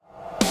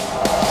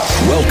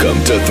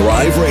Welcome to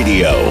Thrive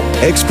Radio,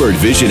 expert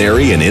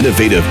visionary and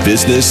innovative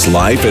business,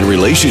 life, and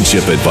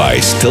relationship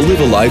advice to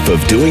live a life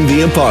of doing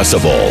the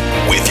impossible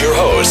with your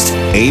host,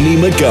 Amy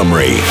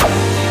Montgomery.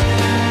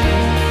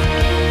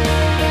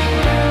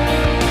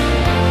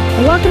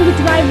 Welcome to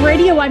Thrive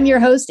Radio. I'm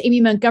your host,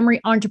 Amy Montgomery,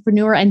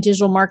 entrepreneur and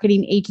digital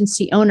marketing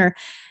agency owner.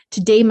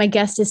 Today, my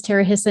guest is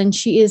Tara Hisson.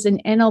 She is an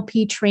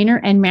NLP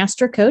trainer and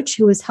master coach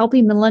who is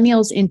helping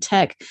millennials in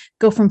tech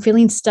go from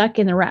feeling stuck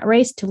in the rat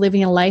race to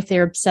living a life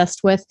they're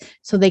obsessed with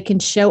so they can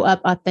show up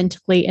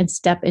authentically and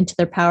step into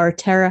their power.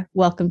 Tara,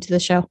 welcome to the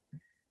show.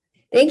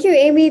 Thank you,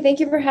 Amy. Thank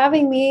you for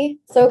having me.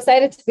 So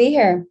excited to be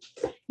here.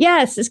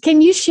 Yes.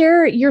 Can you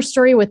share your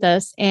story with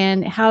us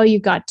and how you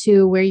got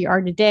to where you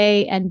are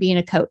today and being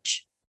a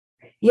coach?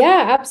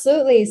 Yeah,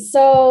 absolutely.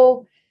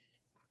 So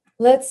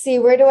let's see,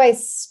 where do I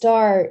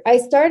start? I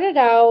started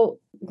out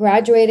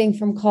graduating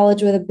from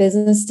college with a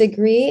business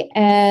degree.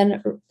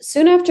 And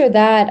soon after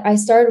that, I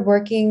started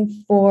working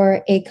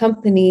for a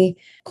company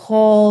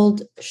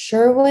called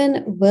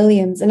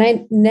Sherwin-Williams. And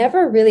I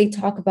never really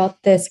talk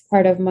about this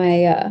part of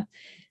my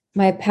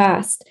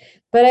past,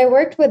 but I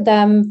worked with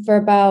them for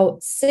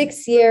about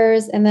 6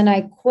 years. And then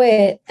I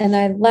quit and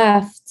I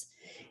left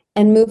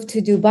and moved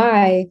to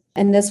Dubai.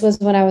 And this was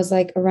when I was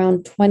like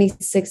around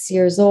 26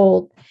 years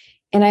old.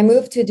 And I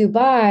moved to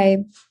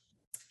Dubai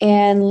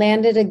and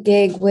landed a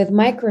gig with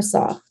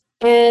Microsoft.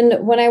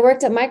 And when I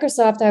worked at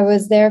Microsoft, I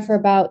was there for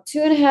about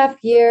 2.5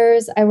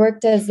 years. I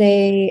worked as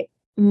a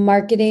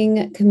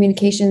marketing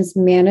communications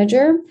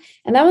manager.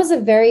 And that was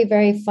a very,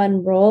 very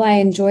fun role. I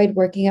enjoyed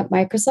working at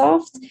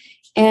Microsoft.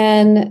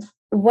 And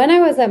when I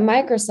was at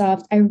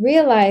Microsoft, I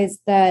realized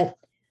that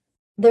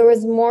there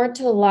was more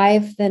to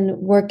life than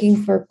working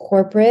for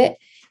corporate.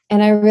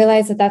 And I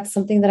realized that that's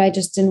something that I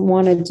just didn't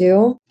want to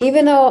do.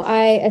 Even though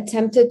I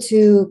attempted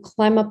to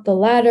climb up the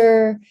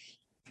ladder,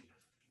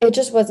 it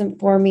just wasn't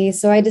for me.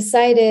 So I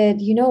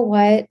decided, you know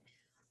what?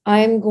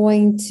 I'm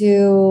going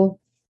to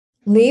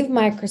leave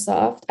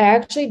Microsoft. I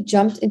actually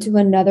jumped into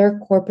another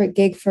corporate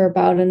gig for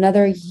about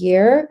another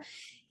year.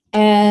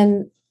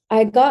 And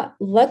I got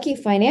lucky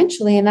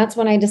financially. And that's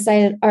when I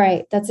decided, all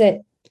right, that's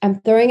it. I'm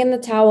throwing in the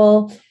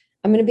towel.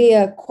 I'm going to be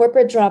a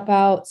corporate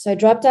dropout. So I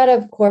dropped out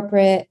of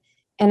corporate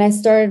and I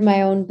started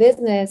my own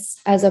business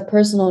as a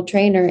personal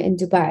trainer in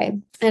Dubai.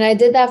 And I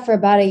did that for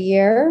about a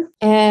year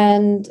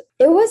and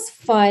it was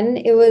fun.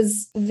 It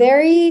was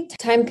very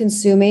time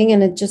consuming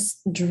and it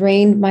just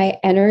drained my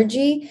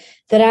energy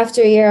that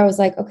after a year I was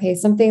like, okay,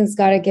 something's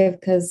got to give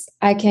because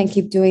I can't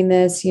keep doing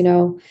this. You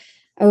know,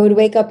 I would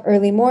wake up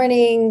early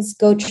mornings,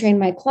 go train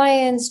my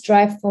clients,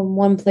 drive from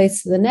one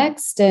place to the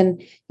next.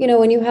 And, you know,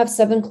 when you have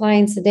 7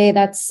 clients a day,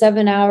 that's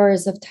 7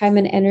 hours of time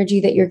and energy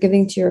that you're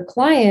giving to your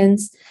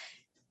clients.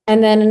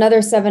 And then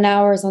another 7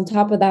 hours on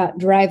top of that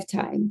drive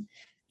time.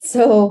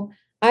 So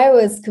I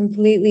was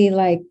completely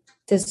like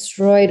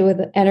destroyed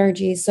with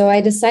energy. So I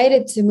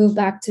decided to move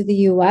back to the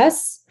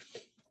US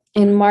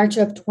in March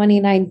of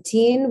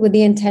 2019 with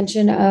the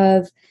intention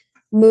of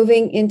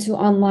moving into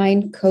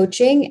online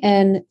coaching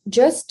and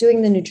just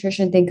doing the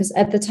nutrition thing. Because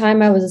at the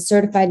time I was a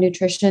certified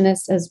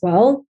nutritionist as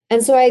well.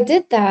 And so I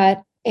did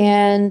that.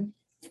 And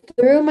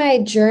through my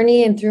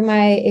journey and through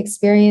my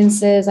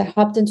experiences, I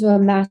hopped into a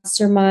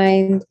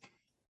mastermind.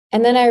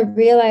 And then I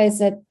realized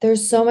that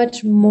there's so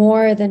much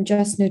more than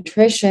just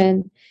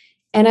nutrition.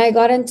 And I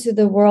got into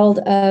the world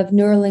of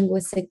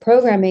neurolinguistic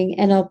programming,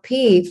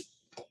 NLP.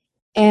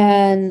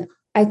 And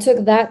I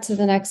took that to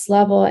the next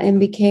level and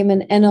became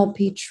an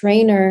NLP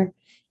trainer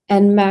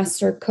and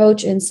master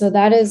coach. And so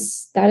that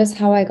is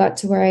how I got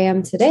to where I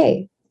am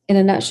today in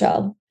a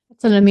nutshell.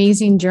 It's an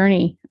amazing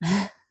journey.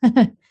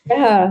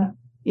 Yeah.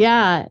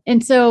 Yeah.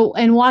 And so,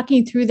 and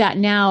walking through that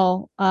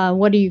now,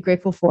 what are you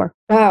grateful for?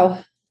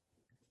 Wow.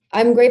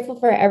 I'm grateful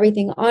for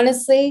everything.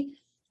 Honestly,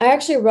 I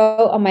actually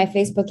wrote on my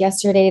Facebook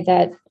yesterday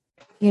that,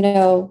 you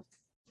know,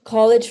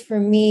 college for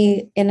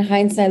me, in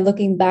hindsight,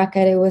 looking back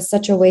at it, was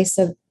such a waste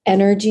of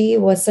energy,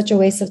 was such a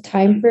waste of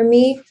time for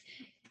me.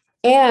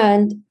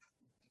 And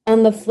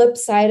on the flip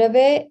side of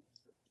it,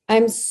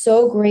 I'm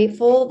so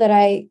grateful that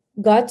I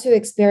got to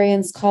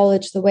experience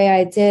college the way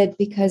I did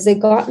because it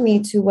got me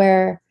to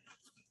where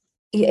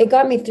it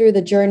got me through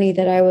the journey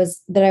that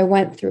I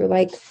went through,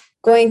 like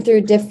going through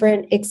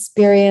different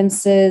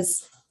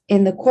experiences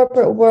in the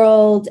corporate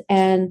world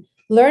and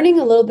learning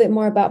a little bit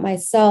more about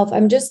myself.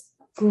 I'm just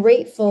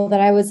grateful that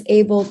I was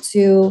able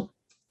to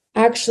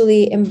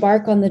actually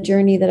embark on the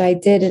journey that I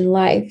did in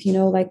life, you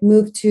know, like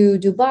move to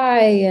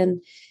Dubai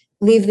and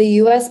leave the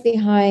US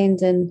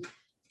behind and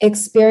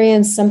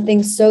experience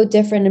something so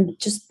different and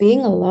just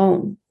being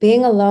alone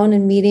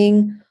and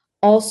meeting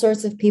all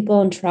sorts of people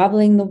and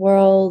traveling the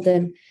world.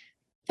 And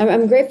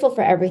I'm grateful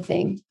for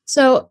everything.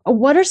 So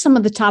what are some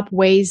of the top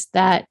ways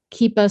that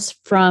keep us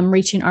from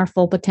reaching our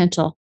full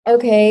potential?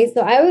 Okay,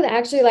 so I would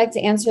actually like to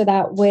answer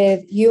that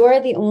with you are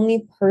the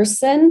only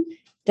person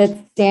that's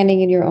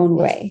standing in your own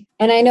way.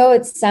 And I know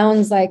it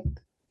sounds like,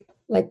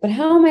 but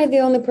how am I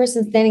the only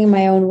person standing in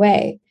my own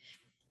way?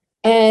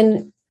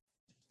 And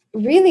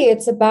really,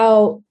 it's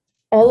about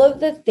all of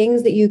the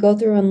things that you go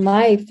through in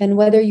life, and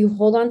whether you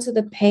hold on to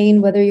the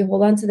pain, whether you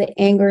hold on to the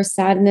anger,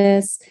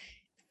 sadness,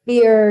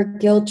 fear,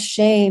 guilt,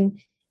 shame,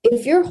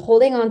 if you're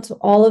holding on to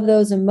all of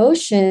those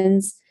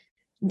emotions,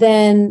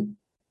 then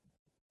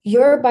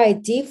you're by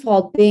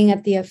default being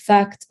at the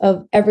effect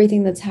of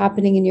everything that's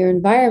happening in your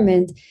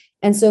environment.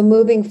 And so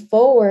moving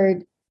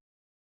forward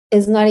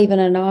is not even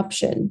an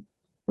option,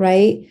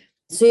 right?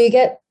 So you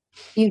get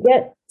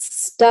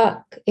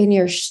stuck in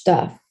your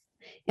stuff.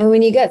 And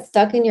when you get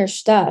stuck in your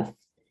stuff,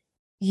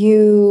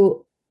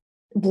 you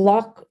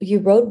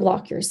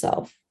roadblock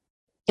yourself.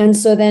 And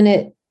so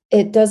then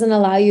it doesn't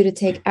allow you to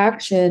take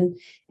action.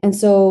 And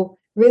so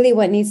really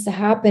what needs to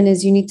happen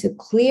is you need to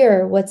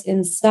clear what's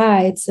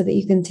inside so that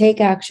you can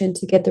take action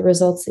to get the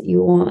results that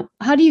you want.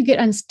 How do you get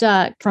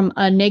unstuck from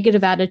a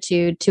negative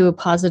attitude to a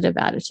positive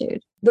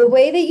attitude? The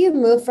way that you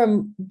move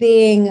from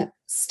being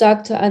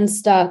stuck to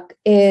unstuck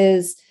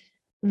is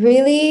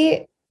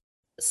really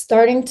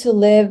starting to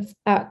live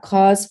at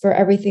cause for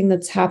everything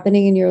that's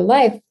happening in your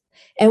life.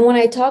 And when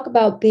I talk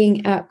about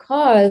being at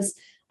cause,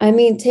 I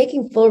mean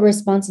taking full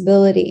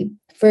responsibility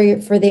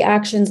for the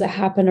actions that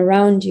happen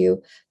around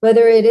you,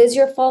 whether it is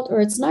your fault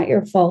or it's not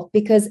your fault,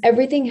 because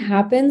everything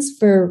happens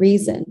for a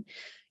reason.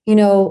 You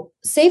know,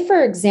 say,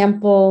 for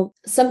example,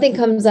 something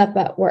comes up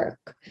at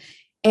work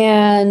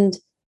and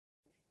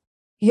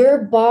your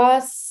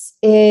boss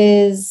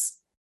is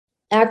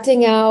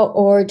acting out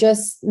or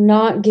just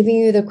not giving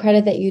you the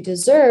credit that you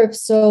deserve.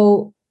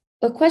 So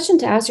a question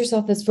to ask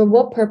yourself is, for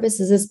what purpose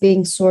is this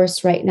being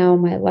sourced right now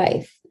in my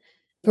life?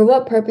 For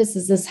what purpose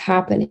is this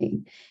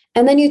happening?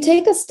 And then you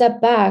take a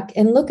step back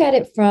and look at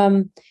it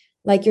from,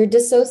 like, you're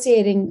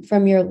dissociating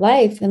from your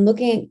life and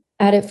looking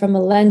at it from a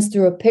lens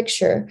through a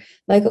picture.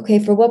 Like, okay,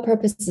 for what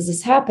purpose is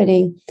this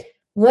happening?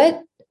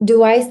 What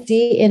do I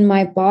see in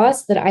my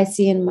boss that I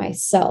see in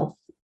myself?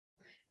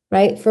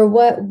 Right?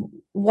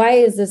 Why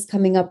is this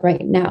coming up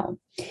right now?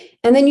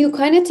 And then you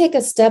kind of take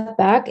a step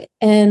back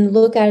and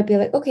look at it, be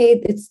like, okay,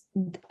 it's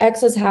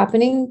X is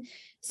happening,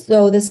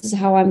 so this is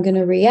how I'm going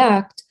to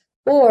react.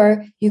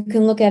 Or you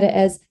can look at it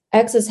as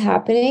X is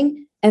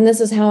happening, and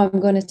this is how I'm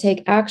going to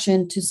take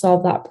action to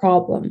solve that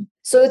problem.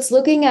 So it's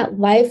looking at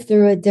life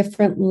through a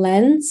different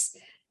lens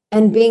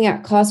and being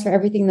at cause for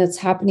everything that's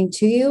happening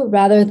to you,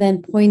 rather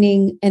than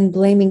pointing and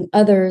blaming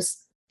others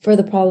for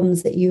the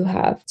problems that you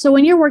have. So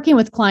when you're working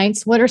with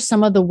clients, what are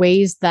some of the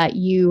ways that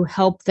you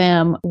help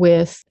them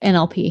with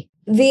NLP?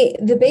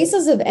 The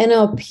basis of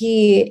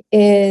NLP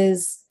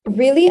is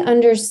really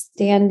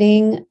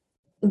understanding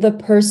the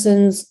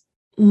person's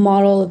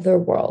model of their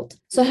world.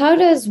 So how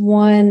does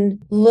one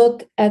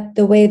look at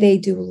the way they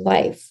do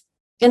life?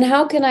 And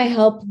how can I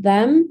help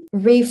them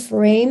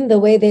reframe the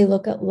way they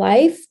look at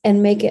life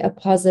and make it a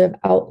positive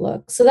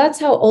outlook? So that's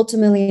how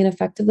ultimately and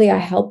effectively I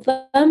help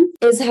them,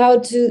 is how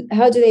do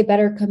they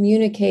better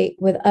communicate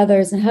with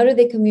others, and how do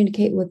they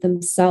communicate with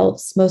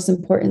themselves, most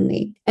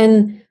importantly,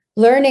 and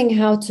learning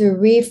how to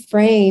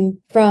reframe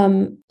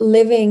from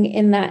living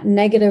in that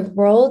negative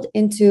world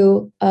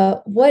into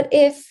what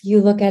if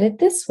you look at it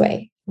this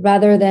way,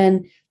 rather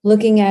than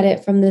looking at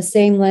it from the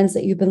same lens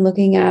that you've been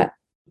looking at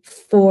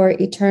for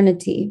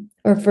eternity,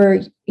 or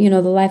for, the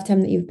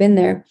lifetime that you've been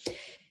there.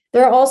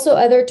 There are also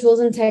other tools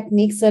and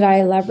techniques that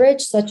I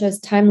leverage, such as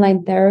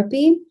timeline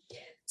therapy.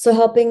 So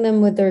helping them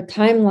with their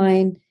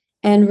timeline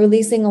and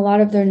releasing a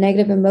lot of their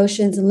negative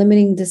emotions and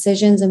limiting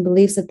decisions and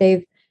beliefs that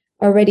they've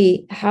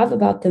already have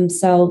about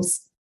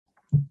themselves,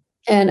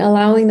 and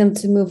allowing them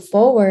to move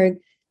forward,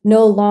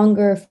 no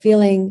longer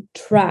feeling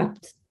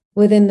trapped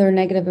within their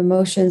negative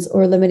emotions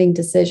or limiting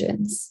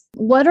decisions.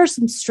 What are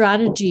some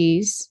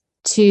strategies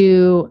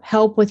to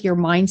help with your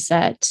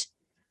mindset,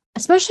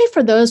 especially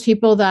for those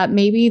people that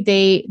maybe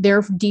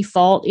their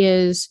default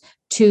is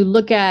to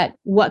look at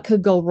what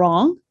could go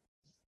wrong?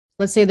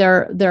 Let's say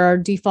their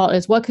default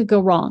is what could go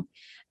wrong.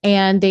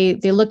 And they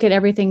look at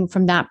everything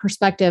from that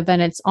perspective,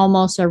 and it's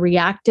almost a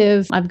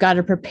reactive, I've got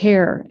to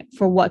prepare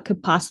for what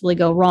could possibly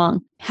go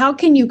wrong. How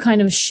can you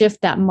kind of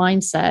shift that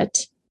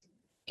mindset?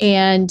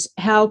 And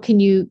how can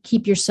you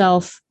keep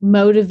yourself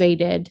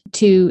motivated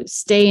to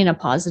stay in a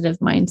positive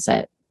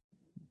mindset?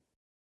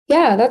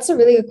 Yeah, that's a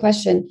really good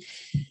question.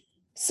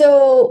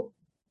 So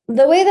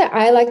the way that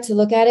I like to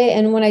look at it,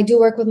 and when I do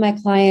work with my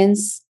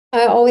clients,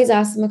 I always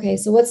ask them, okay,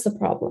 so what's the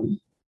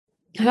problem?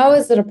 How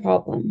is it a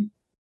problem?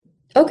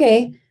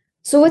 Okay,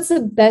 so what's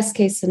the best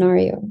case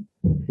scenario,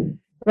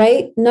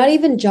 right? Not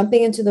even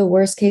jumping into the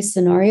worst case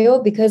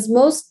scenario, because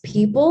most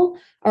people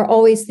are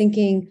always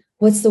thinking,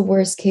 what's the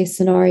worst case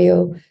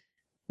scenario?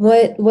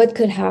 What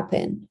could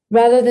happen?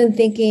 Rather than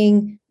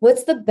thinking,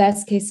 what's the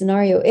best case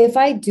scenario? If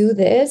I do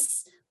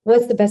this,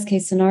 what's the best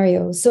case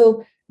scenario?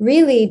 So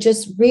really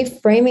just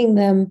reframing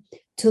them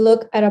to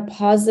look at a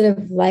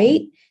positive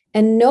light,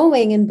 and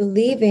knowing and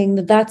believing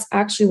that that's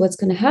actually what's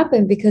going to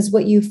happen, because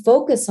what you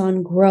focus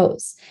on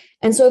grows.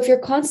 And so if you're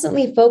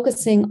constantly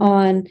focusing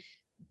on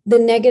the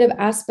negative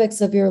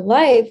aspects of your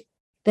life,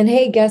 then,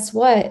 hey, guess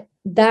what?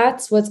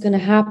 That's what's going to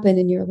happen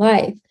in your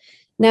life.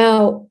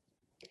 Now,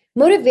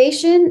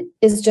 motivation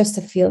is just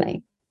a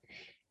feeling.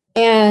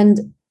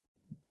 And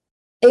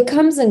it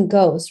comes and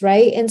goes,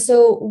 right? And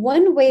so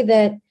one way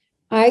that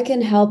I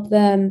can help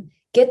them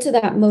get to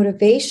that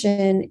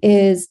motivation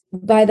is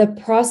by the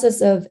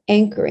process of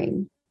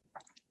anchoring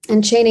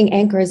and chaining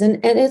anchors. And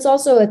it's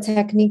also a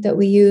technique that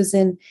we use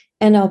in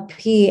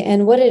NLP.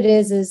 And what it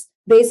is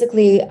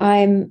basically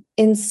I'm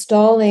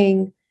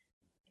installing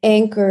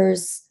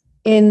anchors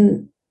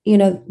in,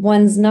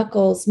 one's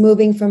knuckles,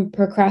 moving from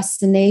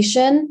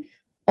procrastination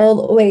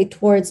all the way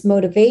towards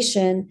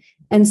motivation.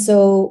 And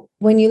so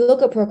when you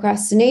look at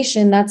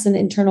procrastination, that's an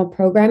internal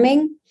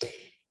programming.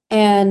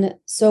 And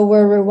so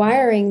we're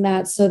rewiring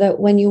that so that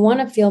when you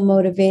want to feel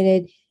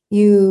motivated,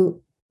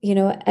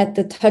 at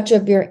the touch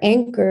of your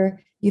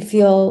anchor, you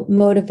feel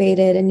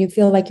motivated and you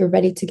feel like you're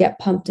ready to get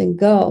pumped and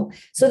go.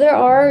 So there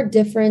are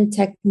different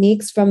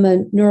techniques from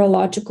a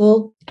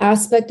neurological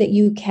aspect that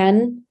you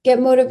can get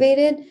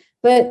motivated.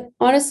 But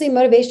honestly,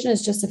 motivation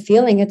is just a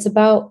feeling. It's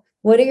about,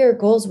 what are your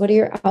goals? What are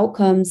your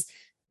outcomes?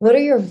 What are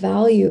your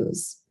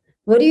values?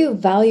 What do you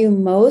value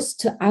most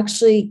to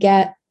actually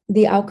get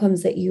the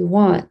outcomes that you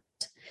want?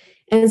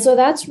 And so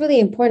that's really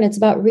important. It's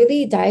about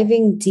really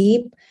diving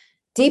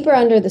deeper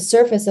under the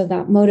surface of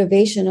that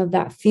motivation, of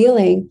that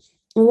feeling.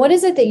 And what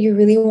is it that you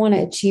really want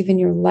to achieve in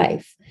your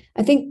life?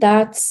 I think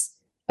that's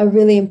a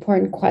really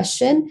important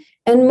question.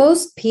 And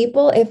most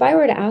people, if I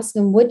were to ask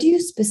them, what do you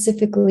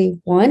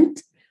specifically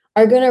want,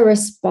 are going to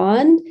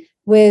respond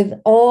with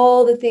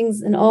all the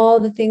things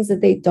that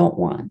they don't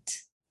want.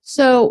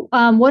 So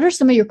what are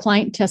some of your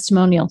client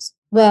testimonials?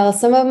 Well,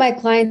 some of my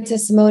client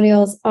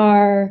testimonials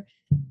are,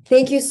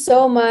 thank you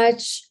so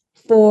much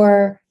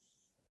for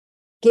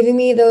giving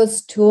me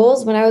those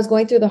tools. When I was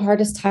going through the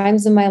hardest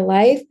times in my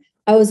life,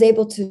 I was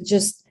able to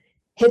just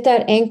hit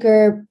that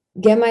anchor,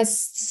 get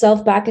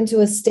myself back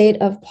into a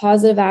state of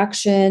positive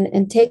action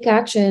and take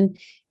action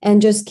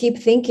and just keep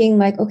thinking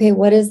like, okay,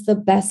 what is the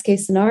best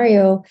case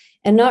scenario?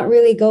 And not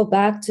really go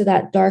back to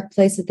that dark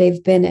place that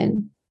they've been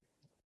in.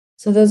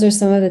 So those are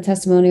some of the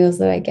testimonials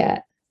that I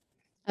get.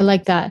 I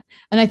like that.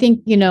 And I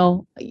think, you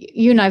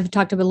and I have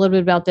talked a little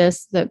bit about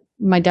this, that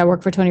my dad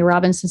worked for Tony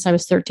Robbins since I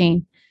was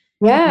 13.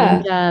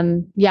 Yeah.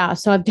 And,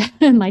 so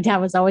my dad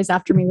was always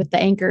after me with the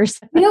anchors.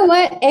 You know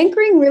what?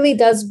 Anchoring really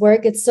does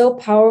work. It's so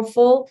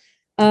powerful.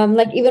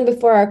 Like even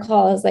before our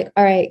call, I was like,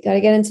 all right, got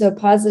to get into a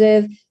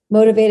positive,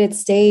 motivated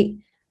state.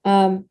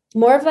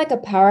 More of like a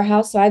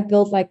powerhouse. So I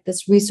built like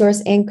this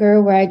resource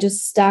anchor where I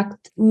just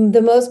stacked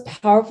the most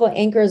powerful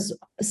anchors,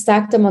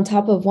 stacked them on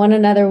top of one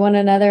another.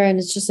 And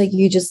it's just like,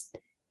 you just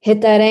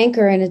hit that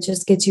anchor and it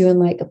just gets you in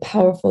like a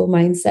powerful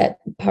mindset,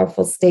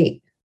 powerful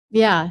state.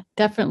 Yeah,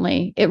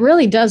 definitely. It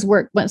really does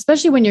work, but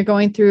especially when you're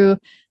going through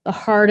the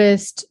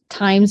hardest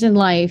times in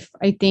life.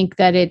 I think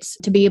that it's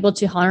to be able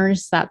to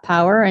harness that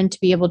power and to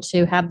be able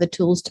to have the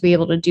tools to be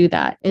able to do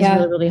that is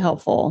really, really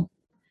helpful.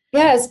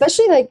 Yeah,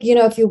 especially like,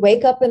 if you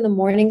wake up in the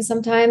morning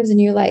sometimes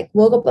and you like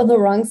woke up on the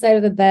wrong side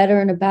of the bed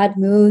or in a bad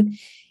mood,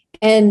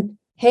 and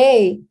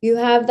hey, you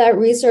have that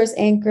resource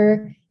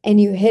anchor and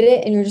you hit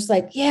it and you're just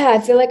like, yeah, I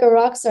feel like a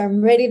rock star.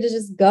 I'm ready to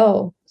just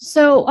go.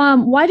 So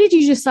why did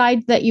you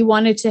decide that you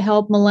wanted to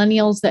help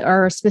millennials that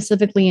are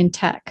specifically in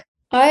tech?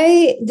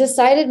 I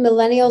decided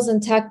millennials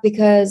in tech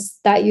because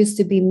that used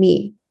to be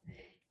me.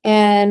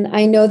 And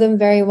I know them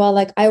very well.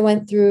 Like I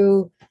went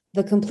through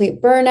the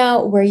complete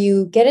burnout where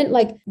you get in,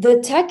 like the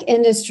tech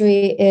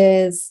industry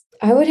is,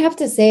 I would have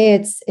to say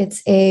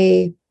it's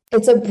a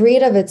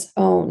breed of its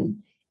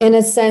own, in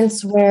a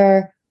sense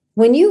where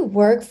when you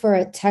work for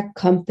a tech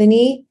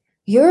company,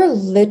 you're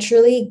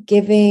literally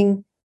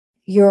giving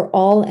your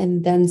all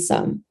and then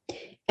some.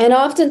 And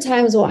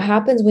oftentimes what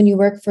happens when you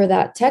work for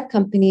that tech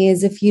company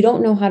is if you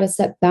don't know how to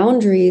set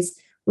boundaries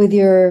with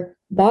your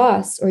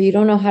boss, or you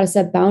don't know how to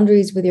set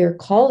boundaries with your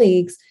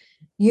colleagues,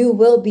 you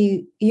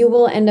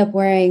will end up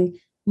wearing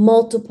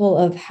multiple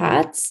of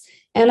hats.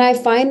 And I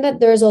find that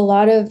there's a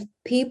lot of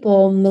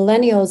people,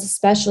 millennials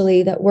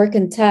especially, that work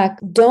in tech,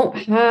 don't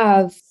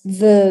have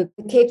the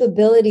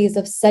capabilities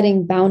of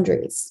setting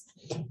boundaries.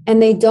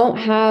 And they don't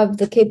have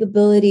the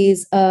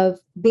capabilities of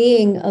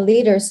being a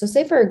leader. So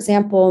say, for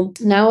example,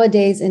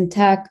 nowadays in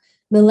tech,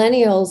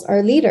 millennials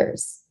are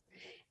leaders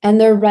and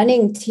they're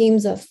running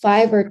teams of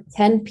 5 or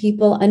 10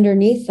 people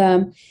underneath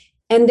them.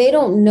 And they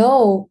don't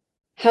know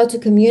how to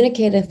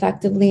communicate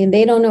effectively. And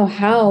they don't know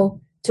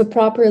how to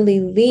properly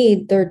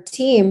lead their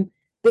team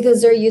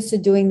because they're used to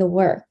doing the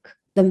work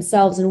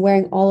themselves and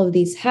wearing all of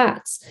these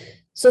hats.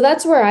 So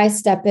that's where I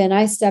step in.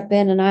 I step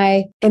in and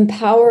I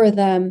empower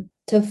them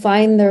to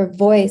find their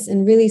voice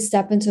and really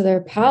step into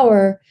their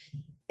power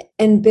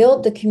and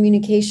build the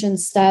communication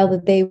style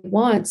that they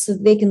want so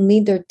they can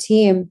lead their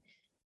team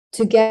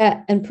to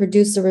get and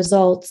produce the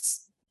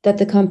results that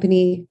the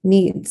company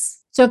needs.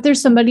 So if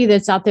there's somebody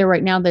that's out there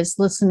right now that's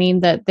listening,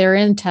 that they're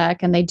in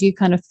tech and they do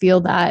kind of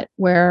feel that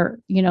where,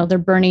 they're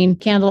burning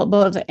candle at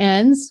both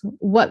ends,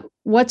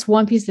 what's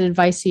one piece of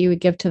advice that you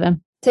would give to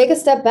them? Take a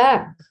step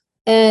back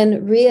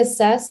and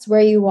reassess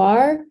where you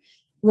are,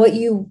 what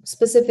you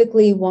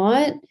specifically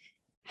want,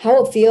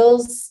 how it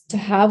feels to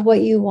have what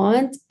you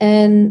want,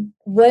 and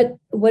what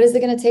is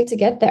it going to take to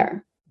get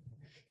there?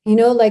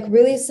 like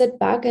really sit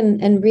back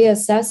and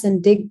reassess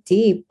and dig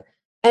deep.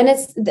 And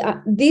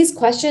these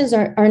questions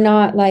are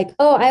not like,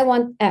 oh, I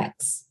want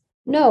X.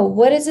 No,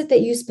 what is it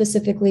that you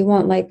specifically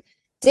want? Like,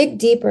 dig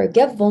deeper,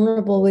 get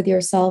vulnerable with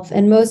yourself.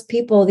 And most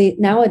people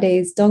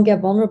nowadays don't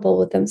get vulnerable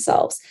with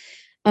themselves.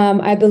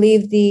 I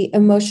believe the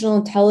emotional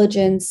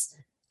intelligence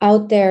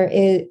out there,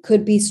 it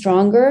could be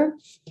stronger.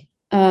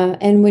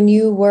 And when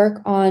you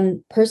work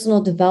on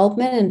personal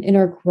development and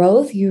inner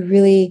growth, you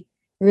really,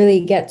 really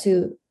get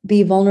to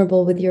be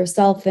vulnerable with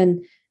yourself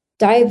and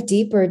dive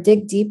deeper,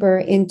 dig deeper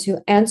into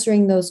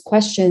answering those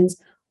questions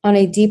on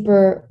a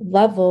deeper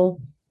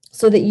level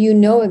so that you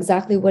know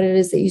exactly what it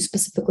is that you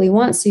specifically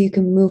want so you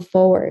can move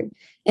forward.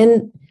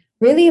 And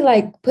really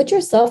like put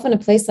yourself in a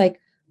place like,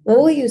 what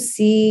will you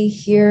see,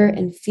 hear,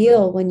 and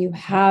feel when you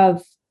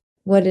have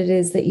what it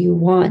is that you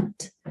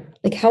want?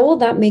 Like, how will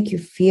that make you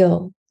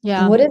feel?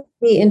 Yeah. And what is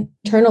the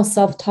internal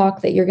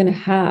self-talk that you're going to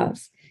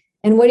have?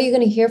 And what are you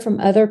going to hear from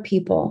other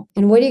people?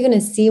 And what are you going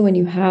to see when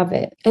you have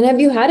it? And have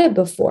you had it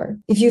before?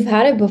 If you've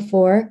had it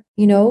before,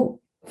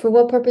 for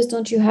what purpose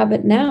don't you have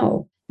it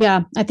now?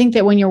 Yeah. I think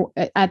that when you're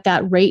at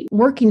that rate,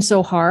 working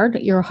so hard,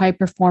 you're a high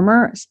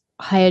performer,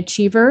 high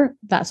achiever,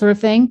 that sort of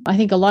thing. I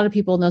think a lot of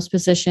people in those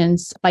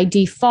positions by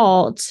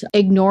default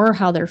ignore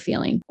how they're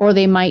feeling, or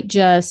they might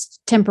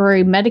just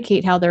temporarily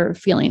medicate how they're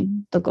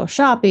feeling. They'll go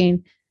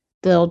shopping,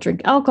 they'll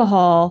drink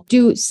alcohol,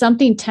 do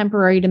something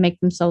temporary to make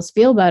themselves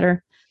feel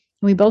better.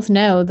 We both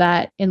know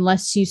that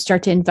unless you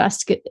start to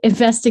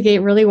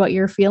investigate really what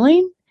you're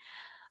feeling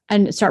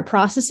and start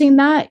processing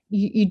that,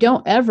 you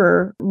don't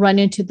ever run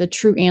into the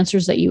true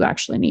answers that you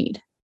actually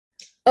need.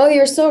 Oh,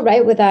 you're so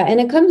right with that. And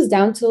it comes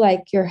down to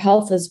like your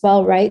health as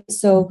well, right?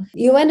 So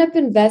you end up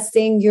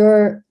investing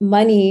your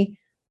money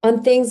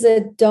on things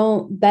that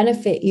don't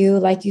benefit you,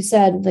 like you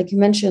said, like you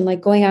mentioned,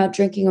 like going out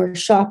drinking or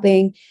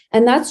shopping.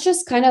 And that's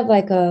just kind of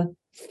like a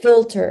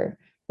filter,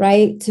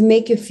 right? To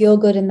make you feel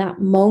good in that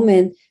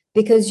moment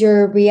because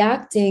you're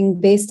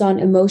reacting based on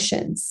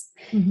emotions.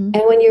 Mm-hmm.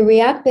 And when you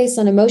react based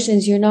on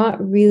emotions, you're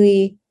not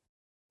really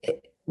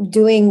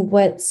doing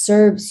what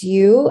serves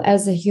you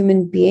as a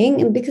human being.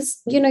 And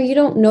because, you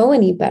don't know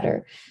any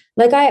better.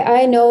 Like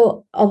I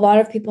know a lot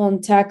of people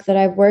in tech that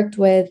I've worked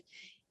with,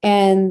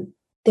 and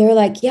they're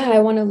like, yeah, I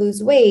want to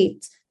lose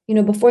weight.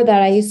 Before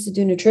that, I used to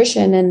do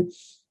nutrition, and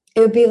it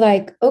would be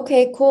like,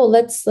 okay, cool,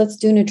 let's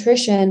do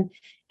nutrition.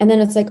 And then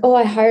it's like, oh,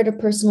 I hired a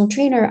personal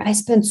trainer. I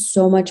spent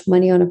so much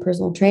money on a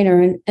personal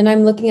trainer. And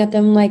I'm looking at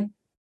them like,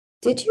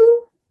 did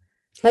you?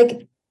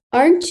 Like,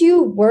 aren't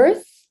you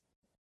worth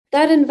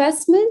that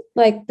investment?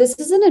 Like, this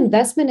is an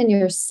investment in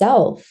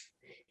yourself.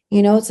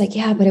 It's like,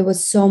 yeah, but it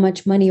was so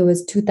much money. It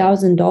was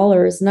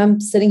 $2,000. And I'm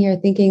sitting here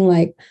thinking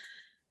like,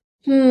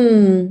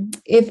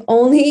 if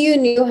only you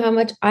knew how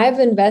much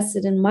I've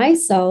invested in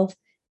myself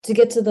to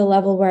get to the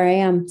level where I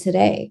am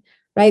today,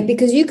 right?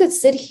 Because you could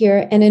sit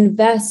here and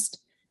invest,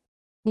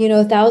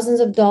 thousands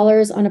of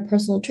dollars on a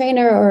personal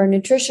trainer or a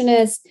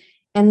nutritionist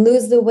and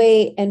lose the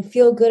weight and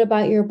feel good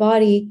about your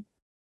body.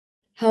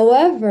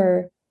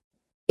 However,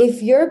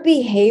 if your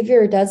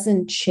behavior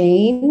doesn't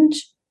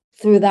change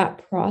through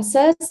that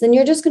process, then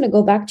you're just going to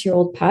go back to your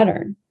old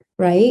pattern,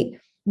 right?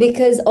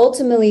 Because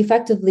ultimately,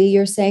 effectively,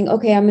 you're saying,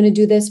 okay, I'm going to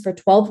do this for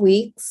 12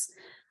 weeks.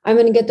 I'm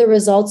going to get the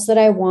results that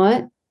I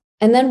want.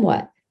 And then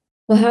what?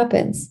 What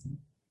happens?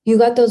 You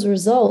got those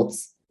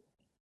results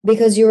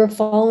because you were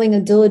following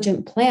a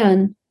diligent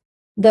plan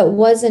that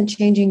wasn't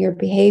changing your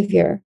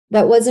behavior,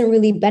 that wasn't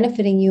really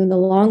benefiting you in the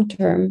long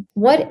term.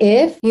 What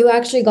if you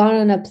actually got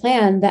on a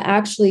plan that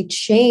actually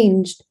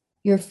changed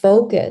your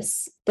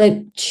focus,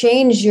 that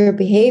changed your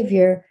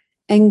behavior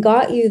and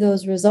got you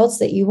those results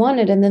that you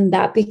wanted? And then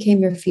that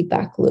became your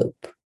feedback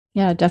loop.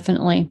 Yeah,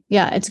 definitely.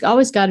 Yeah, it's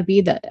always got to be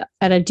that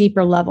at a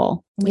deeper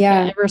level. We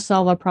can't ever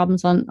solve our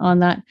problems on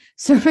that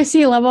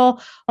surfacey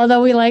level,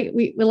 although we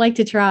like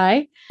to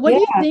try. What do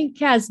you think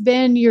has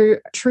been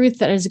your truth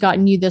that has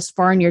gotten you this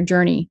far in your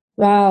journey?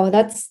 Wow,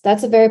 that's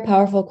a very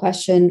powerful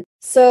question.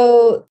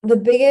 So the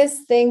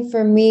biggest thing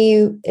for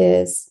me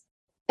is,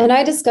 and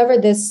I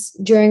discovered this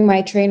during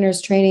my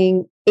trainer's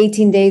training,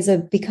 18 days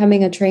of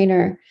becoming a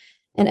trainer,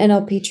 an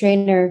NLP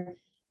trainer,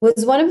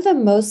 was one of the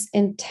most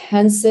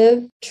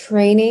intensive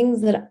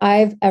trainings that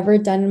I've ever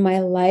done in my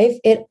life.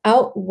 It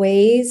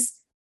outweighs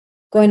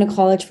going to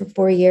college for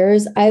 4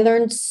 years. I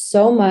learned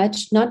so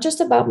much, not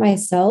just about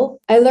myself.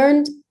 I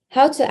learned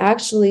how to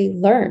actually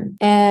learn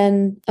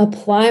and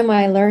apply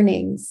my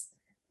learnings,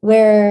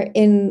 where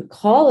in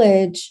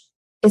college,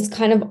 it's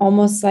kind of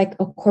almost like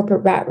a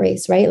corporate rat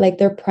race, right? Like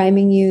they're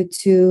priming you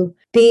to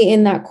be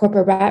in that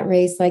corporate rat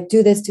race, like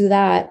do this, do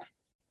that,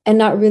 and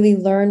not really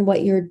learn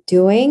what you're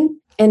doing.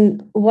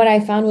 And what I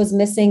found was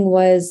missing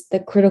was the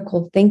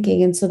critical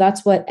thinking. And so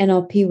that's what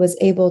NLP was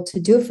able to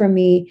do for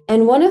me.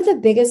 And one of the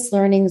biggest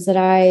learnings that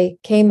I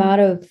came out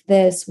of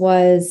this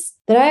was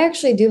that I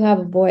actually do have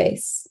a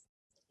voice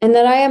and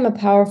that I am a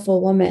powerful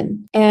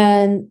woman.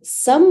 And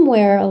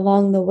somewhere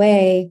along the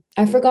way,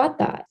 I forgot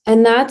that.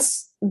 And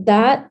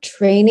that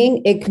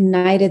training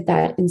ignited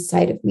that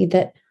inside of me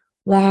that,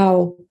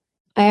 wow,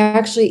 I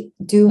actually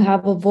do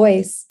have a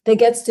voice that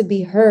gets to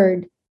be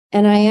heard.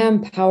 And I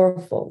am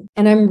powerful,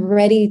 and I'm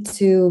ready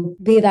to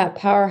be that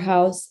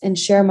powerhouse and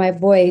share my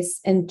voice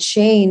and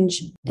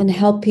change and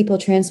help people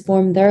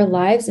transform their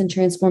lives and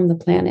transform the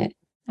planet.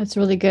 That's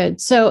really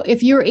good. So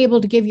if you were able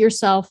to give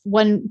yourself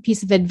one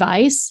piece of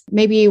advice,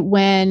 maybe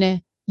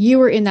when you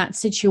were in that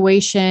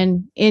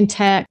situation in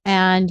tech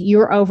and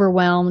you're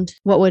overwhelmed,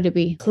 what would it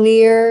be?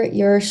 Clear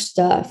your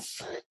stuff.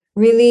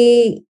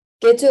 Really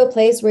get to a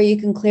place where you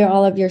can clear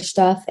all of your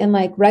stuff and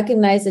like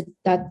recognize that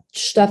that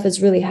stuff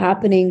is really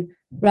happening,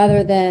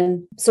 rather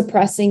than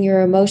suppressing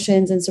your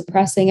emotions and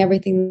suppressing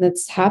everything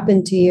that's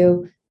happened to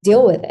you.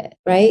 Deal with it,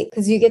 right?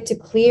 Because you get to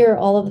clear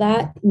all of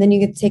that, and then you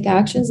get to take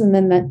actions, and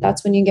then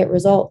that's when you get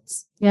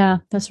results. Yeah,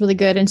 that's really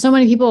good. And so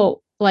many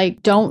people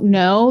like don't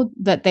know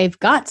that they've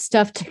got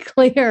stuff to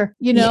clear.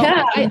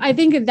 Yeah. I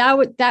think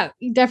that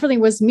definitely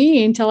was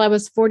me until I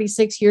was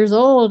 46 years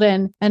old,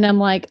 and I'm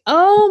like,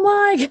 oh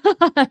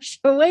my gosh,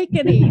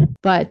 awakening.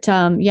 But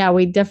yeah,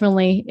 we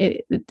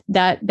definitely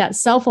that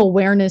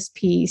self-awareness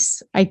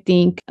piece. I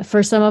think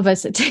for some of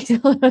us it takes a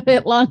little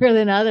bit longer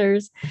than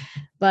others.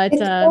 But It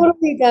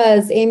totally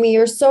does, Amy.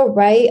 You're so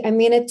right. I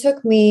mean, it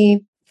took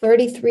me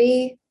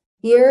 33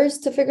 years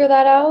to figure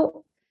that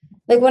out.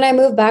 Like when I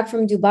moved back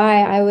from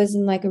Dubai, I was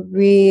in like a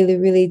really,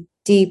 really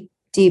deep,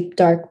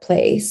 dark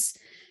place.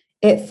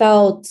 It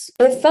felt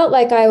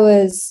like I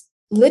was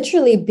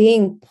literally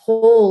being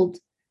pulled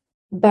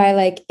by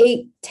like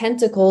 8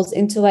 tentacles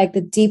into like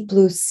the deep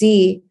blue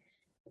sea,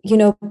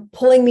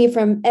 pulling me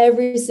from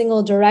every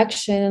single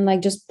direction and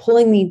like just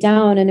pulling me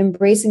down and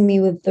embracing me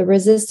with the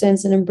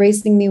resistance and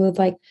embracing me with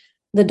like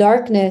the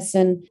darkness.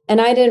 And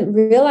I didn't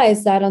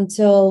realize that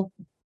until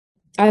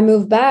I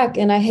moved back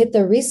and I hit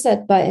the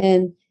reset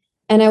button.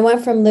 And I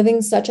went from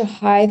living such a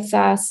high,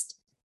 fast,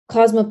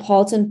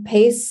 cosmopolitan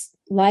pace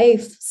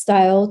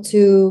lifestyle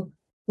to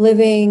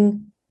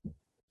living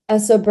a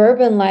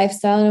suburban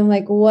lifestyle. And I'm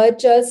like, what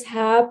just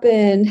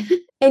happened?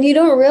 And you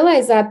don't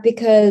realize that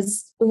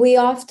because we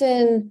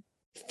often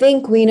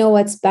think we know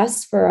what's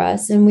best for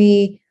us, and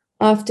we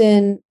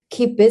often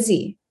keep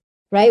busy,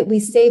 right? We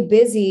stay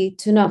busy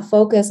to not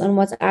focus on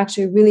what's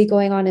actually really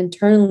going on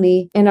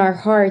internally in our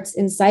hearts,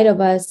 inside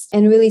of us,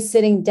 and really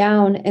sitting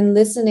down and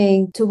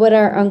listening to what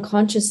our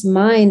unconscious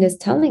mind is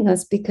telling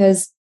us,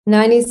 because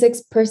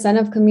 96%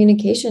 of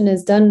communication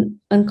is done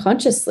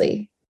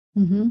unconsciously.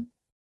 mm-hmm.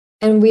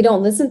 And we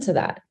don't listen to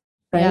that,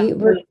 right?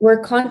 Yeah.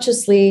 We're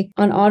consciously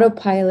on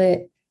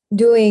autopilot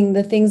doing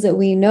the things that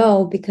we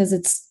know because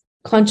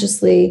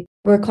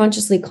we're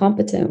consciously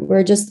competent.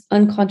 We're just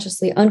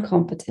unconsciously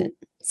incompetent.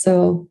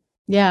 So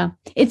yeah,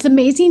 it's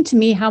amazing to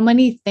me how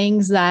many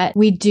things that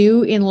we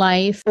do in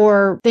life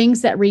or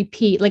things that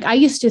repeat. Like I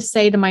used to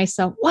say to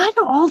myself, why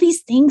do all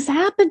these things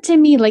happen to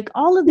me? Like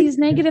all of these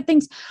negative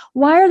things,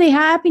 why are they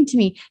happening to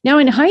me? Now,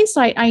 in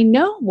hindsight, I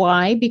know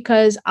why,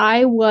 because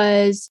I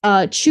was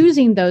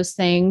choosing those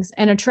things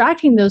and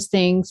attracting those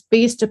things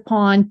based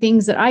upon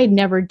things that I had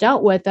never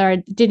dealt with, or I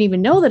didn't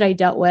even know that I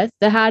dealt with,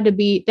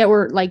 that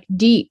were like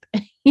deep,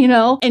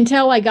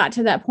 until I got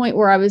to that point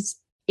where I was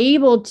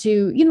able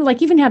to,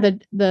 like even have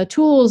the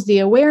tools, the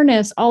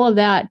awareness, all of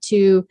that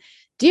to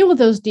deal with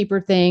those deeper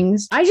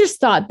things. I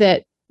just thought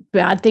that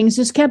bad things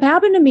just kept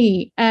happening to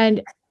me.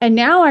 And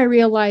now I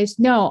realize,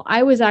 no,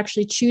 I was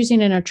actually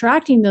choosing and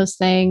attracting those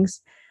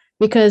things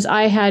because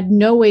I had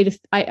no way to,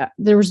 I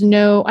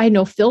had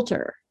no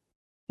filter,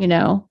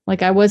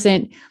 like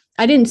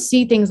I didn't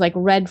see things like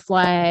red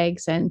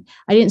flags, and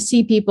I didn't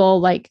see people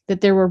like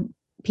that. There were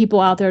people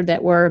out there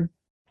that were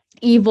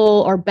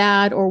evil or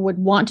bad or would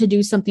want to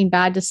do something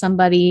bad to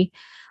somebody.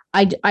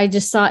 I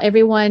just saw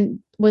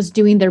everyone was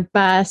doing their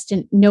best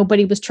and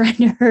nobody was trying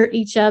to hurt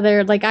each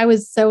other. Like I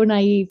was so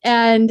naive,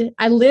 and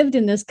I lived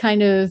in this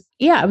it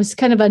was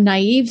kind of a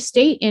naive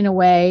state in a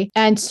way,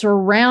 and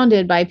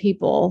surrounded by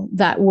people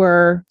that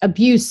were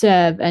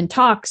abusive and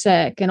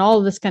toxic and all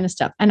of this kind of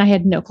stuff. And I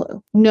had no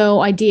clue,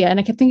 no idea. And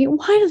I kept thinking,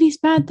 why do these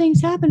bad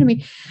things happen to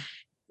me?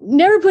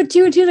 Never put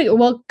two and two together.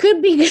 Well,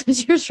 could be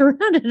because you're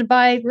surrounded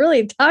by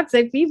really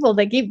toxic people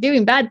that keep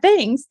doing bad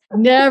things.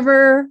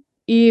 Never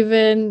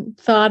even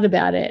thought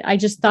about it. I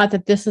just thought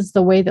that this is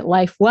the way that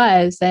life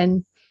was.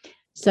 And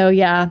so,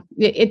 yeah,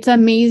 it's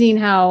amazing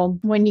how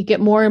when you get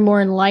more and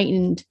more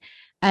enlightened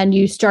and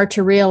you start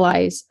to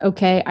realize,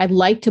 okay, I'd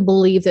like to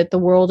believe that the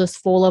world is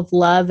full of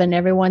love and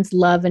everyone's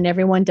love and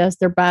everyone does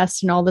their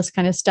best and all this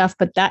kind of stuff.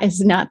 But that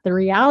is not the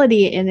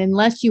reality. And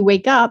unless you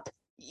wake up,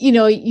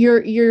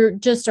 you're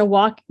just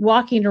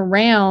walking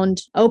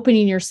around,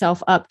 opening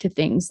yourself up to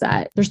things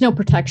that there's no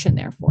protection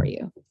there for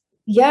you.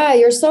 Yeah,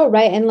 you're so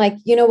right. And like,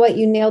 you know what?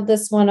 You nailed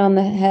this one on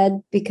the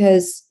head,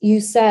 because you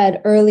said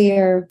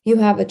earlier, you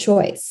have a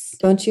choice,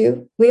 don't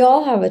you? We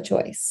all have a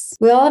choice.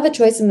 We all have a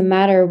choice in the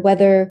matter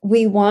whether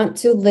we want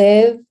to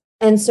live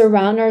and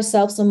surround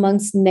ourselves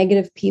amongst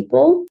negative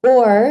people,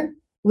 or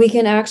we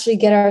can actually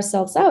get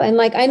ourselves out. And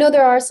like, I know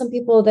there are some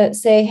people that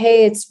say,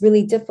 hey, it's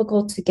really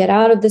difficult to get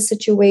out of the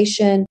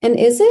situation. And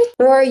is it?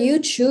 Or are you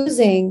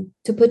choosing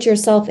to put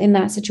yourself in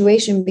that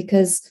situation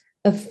because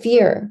of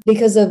fear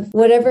because of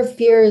whatever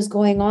fear is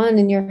going on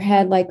in your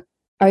head. Like,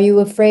 are you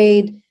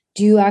afraid?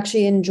 Do you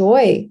actually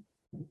enjoy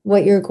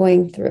what you're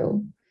going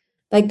through?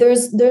 Like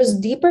there's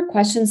deeper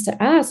questions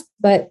to ask,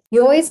 but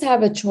you always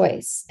have a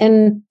choice.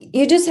 And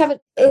you just have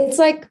it's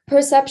like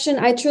perception.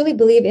 I truly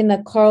believe in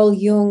the Carl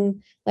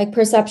Jung, like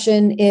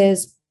perception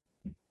is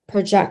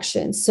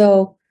projection.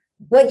 So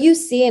what you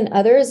see in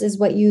others is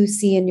what you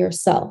see in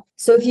yourself.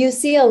 So if you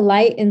see a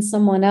light in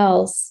someone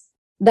else,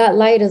 that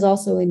light is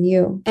also in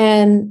you.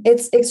 And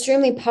it's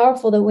extremely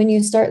powerful that when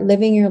you start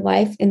living your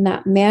life in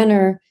that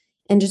manner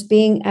and just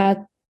being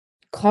at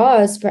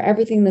cause for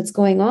everything that's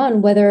going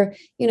on, whether,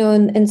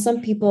 and some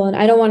people, and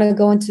I don't want to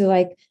go into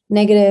like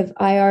negative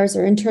IRs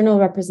or internal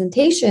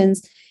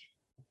representations.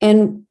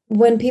 And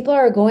when people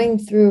are going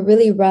through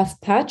really rough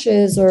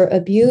patches or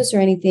abuse or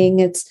anything,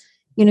 it's,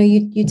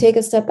 you take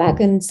a step back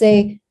and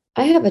say,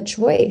 I have a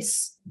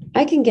choice.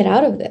 I can get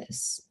out of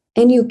this.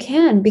 And you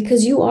can,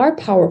 because you are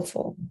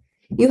powerful.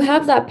 You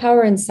have that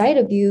power inside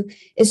of you.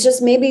 It's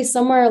just maybe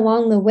somewhere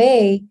along the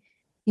way,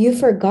 you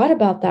forgot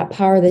about that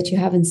power that you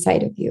have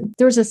inside of you.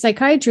 There was a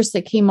psychiatrist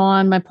that came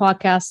on my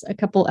podcast a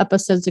couple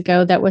episodes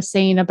ago that was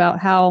saying about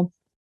how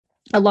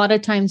a lot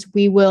of times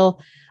we will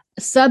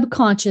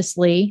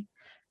subconsciously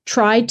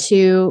try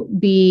to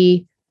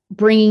be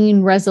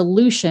bringing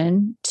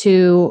resolution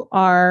to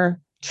our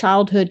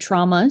childhood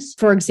traumas.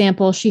 For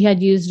example, she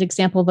had used an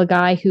example of a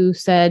guy who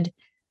said,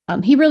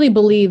 he really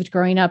believed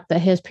growing up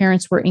that his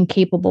parents were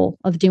incapable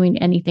of doing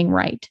anything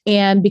right.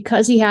 And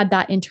because he had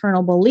that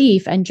internal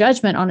belief and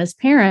judgment on his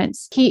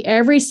parents,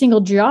 every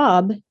single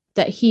job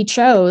that he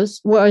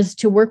chose was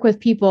to work with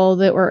people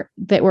that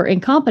were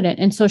incompetent.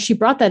 And so she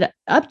brought that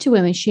up to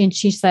him and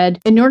she said,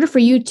 in order for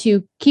you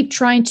to keep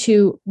trying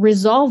to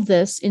resolve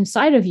this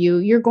inside of you,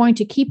 you're going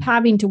to keep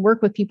having to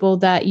work with people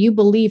that you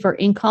believe are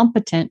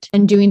incompetent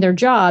in doing their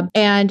job.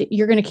 And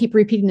you're going to keep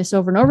repeating this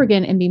over and over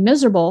again and be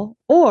miserable.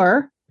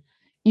 Or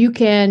you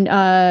can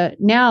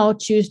now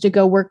choose to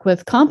go work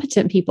with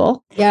competent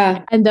people,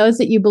 and those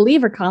that you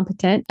believe are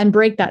competent, and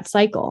break that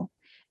cycle.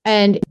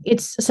 And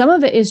some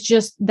of it is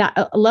just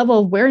that level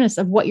of awareness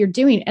of what you're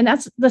doing. And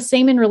that's the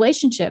same in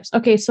relationships.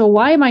 Okay, so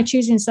why am I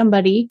choosing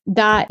somebody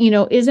that,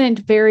 isn't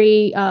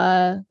very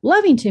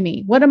loving to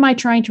me? What am I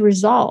trying to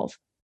resolve?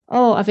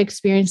 Oh, I've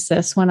experienced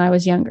this when I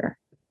was younger,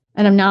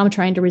 and I'm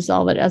trying to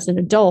resolve it as an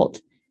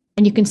adult.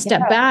 And you can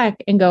step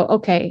back and go,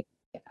 okay,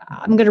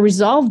 I'm going to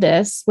resolve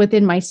this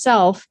within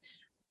myself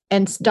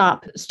and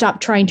stop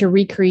trying to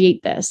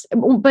recreate this.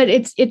 But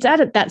it's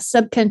at that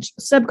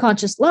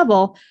subconscious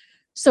level.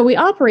 So we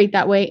operate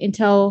that way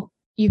until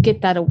you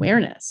get that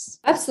awareness.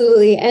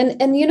 Absolutely.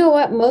 And you know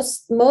what?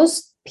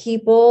 Most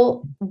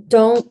people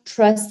don't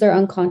trust their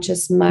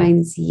unconscious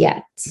minds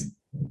yet.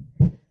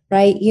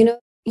 Right? You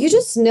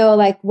just know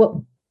like what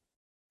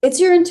it's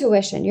your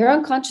intuition. Your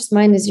unconscious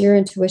mind is your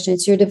intuition.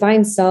 It's your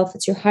divine self.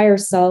 It's your higher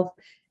self.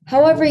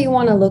 However you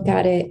want to look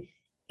at it,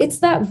 it's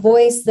that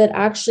voice that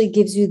actually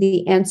gives you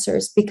the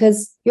answers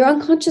because your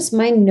unconscious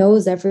mind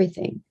knows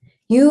everything.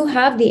 You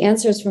have the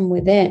answers from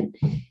within.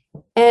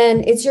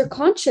 And it's your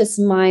conscious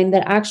mind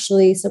that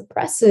actually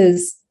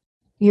suppresses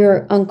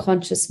your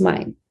unconscious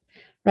mind,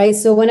 right?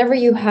 So whenever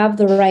you have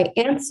the right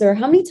answer,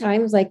 how many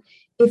times, like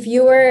if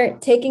you were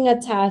taking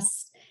a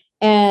test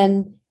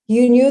and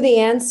you knew the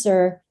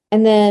answer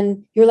and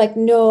then you're like,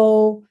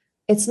 no,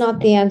 it's not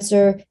the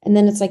answer. And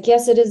then it's like,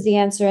 yes, it is the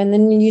answer. And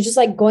then you just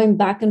like going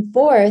back and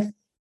forth.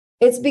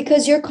 It's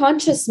because your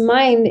conscious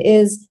mind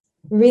is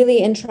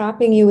really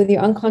entrapping you with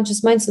your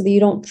unconscious mind so that you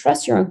don't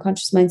trust your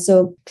unconscious mind.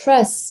 So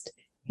trust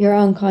your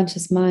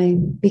unconscious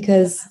mind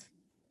because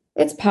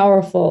it's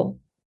powerful.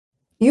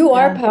 You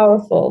are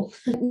powerful.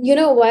 You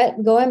know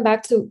what? Going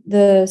back to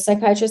the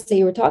psychiatrist that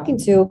you were talking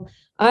to,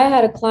 I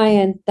had a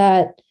client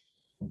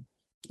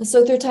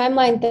so through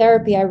timeline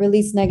therapy, I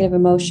released negative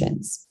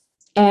emotions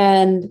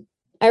and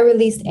I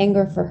released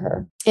anger for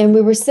her. And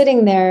we were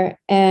sitting there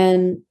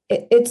and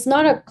it's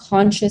not a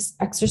conscious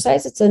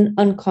exercise. It's an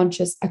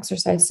unconscious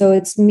exercise. So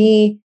it's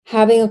me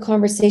having a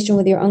conversation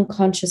with your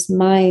unconscious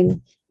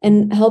mind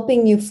and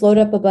helping you float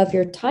up above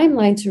your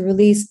timeline to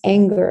release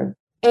anger.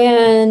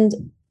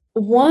 And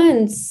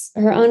once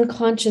her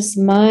unconscious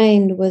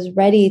mind was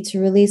ready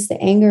to release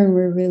the anger and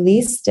we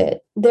released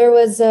it, there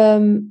was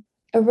a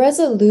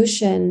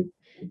resolution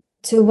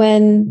to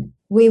when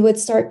we would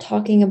start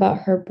talking about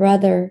her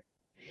brother.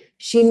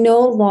 She no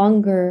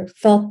longer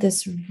felt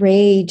this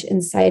rage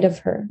inside of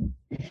her.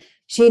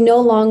 She no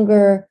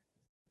longer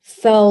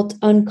felt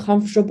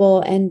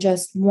uncomfortable and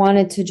just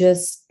wanted to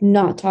just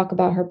not talk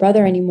about her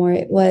brother anymore.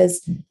 It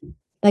was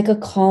like a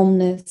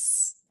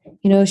calmness.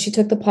 She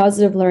took the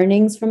positive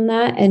learnings from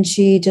that and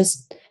she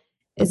just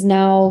is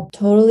now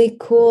totally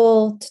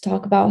cool to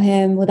talk about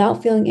him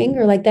without feeling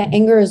anger. Like that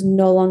anger is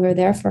no longer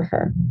there for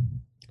her.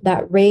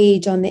 That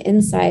rage on the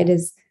inside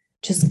is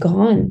just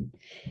gone.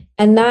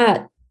 And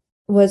that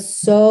was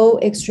so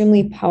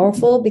extremely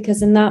powerful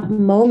because in that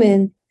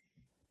moment,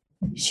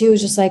 she was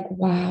just like,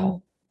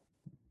 wow,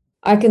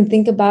 I can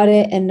think about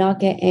it and not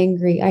get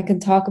angry. I can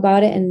talk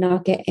about it and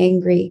not get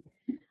angry.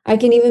 I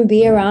can even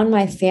be around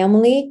my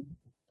family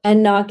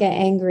and not get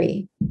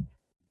angry.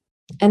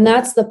 And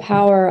that's the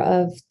power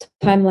of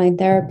timeline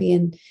therapy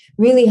and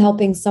really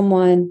helping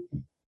someone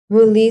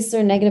release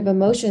their negative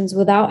emotions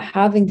without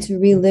having to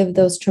relive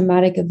those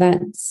traumatic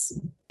events.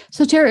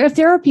 So, Tara, if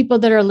there are people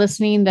that are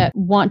listening that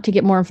want to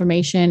get more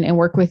information and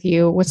work with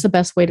you, what's the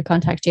best way to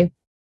contact you?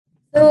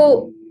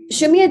 So,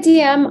 shoot me a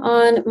DM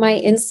on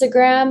my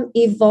Instagram,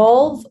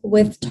 Evolve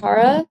with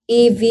Tara,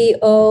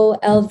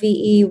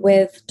 EVOLVE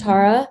with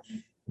Tara,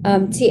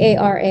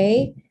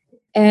 TARA.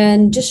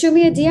 And just shoot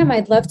me a DM.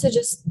 I'd love to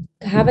just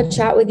have a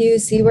chat with you,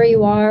 see where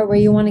you are, where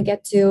you want to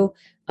get to.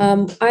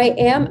 I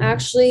am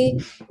actually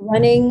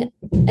running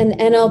an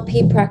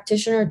NLP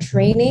practitioner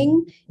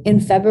training in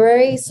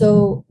February.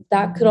 So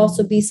that could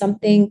also be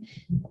something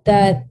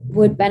that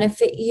would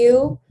benefit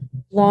you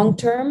long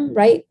term,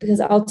 right?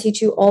 Because I'll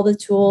teach you all the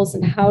tools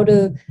and how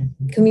to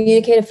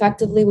communicate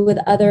effectively with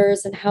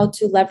others and how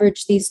to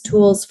leverage these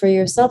tools for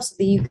yourself so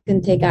that you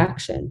can take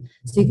action.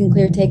 So you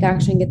can take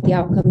action and get the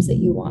outcomes that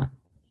you want.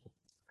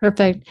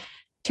 Perfect.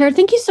 Tara,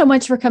 thank you so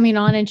much for coming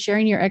on and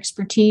sharing your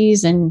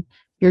expertise and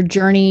your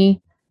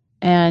journey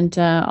and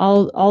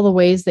all the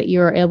ways that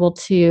you are able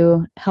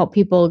to help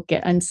people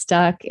get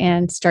unstuck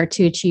and start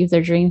to achieve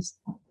their dreams.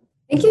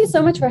 Thank you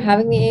so much for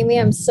having me, Amy.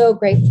 I'm so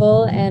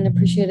grateful and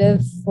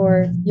appreciative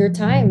for your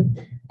time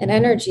and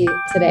energy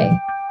today.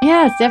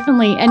 Yes,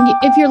 definitely. And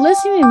if you're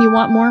listening and you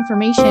want more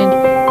information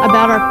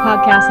about our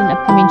podcast and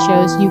upcoming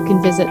shows, you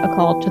can visit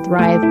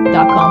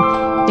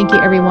acalltothrive.com. Thank you,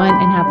 everyone,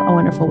 and have a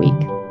wonderful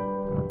week.